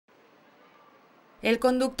El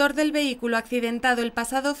conductor del vehículo accidentado el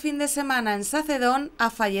pasado fin de semana en Sacedón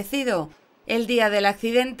ha fallecido. El día del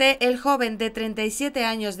accidente, el joven de 37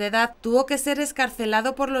 años de edad tuvo que ser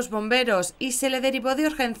excarcelado por los bomberos y se le derivó de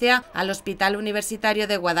urgencia al Hospital Universitario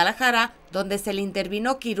de Guadalajara, donde se le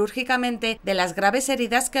intervino quirúrgicamente de las graves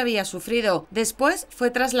heridas que había sufrido. Después fue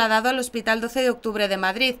trasladado al Hospital 12 de Octubre de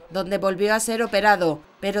Madrid, donde volvió a ser operado.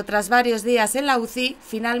 Pero tras varios días en la UCI,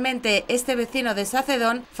 finalmente este vecino de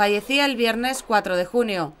Sacedón fallecía el viernes 4 de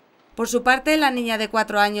junio. Por su parte, la niña de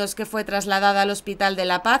 4 años que fue trasladada al Hospital de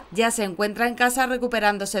La Paz ya se encuentra en casa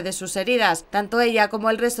recuperándose de sus heridas. Tanto ella como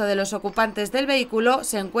el resto de los ocupantes del vehículo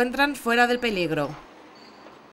se encuentran fuera del peligro.